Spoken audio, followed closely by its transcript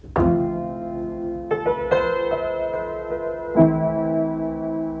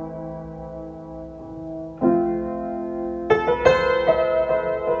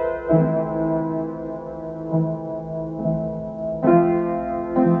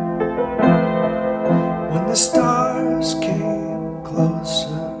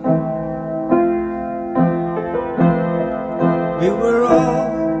closer. We were all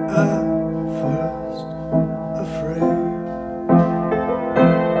at first afraid,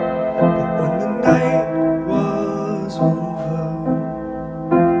 but when the night was over,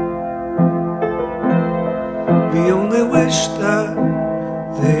 we only wished that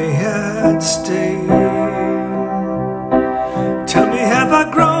they had stayed. Tell me, have I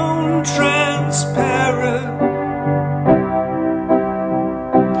grown transparent?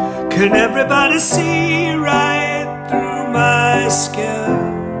 Can everybody see right through my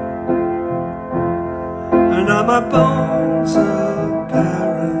skin? And are my bones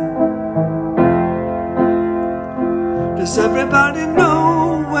apparent? Does everybody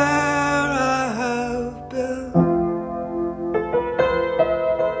know where I have been?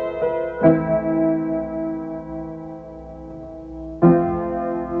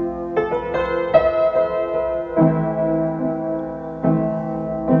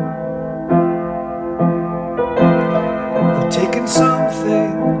 Taken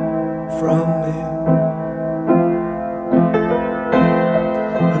something from me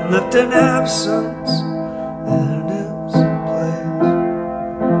and left an absence in its place.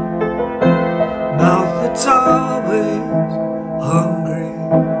 Mouth that's always hungry,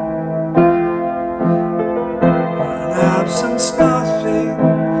 an absence nothing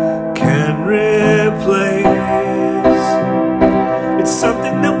can replace. It's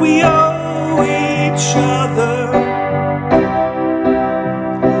something that we owe each other,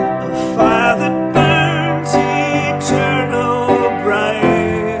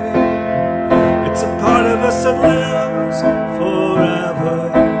 that lives forever,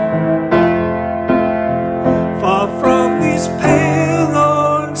 far from these pale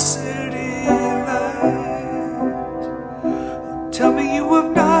old city lights. Tell me you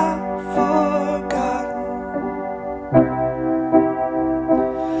have not forgotten.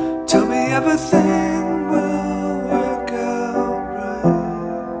 Tell me everything will work out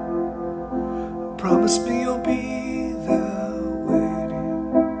right. Promise me you'll be there waiting,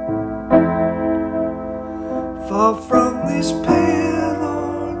 far from these pale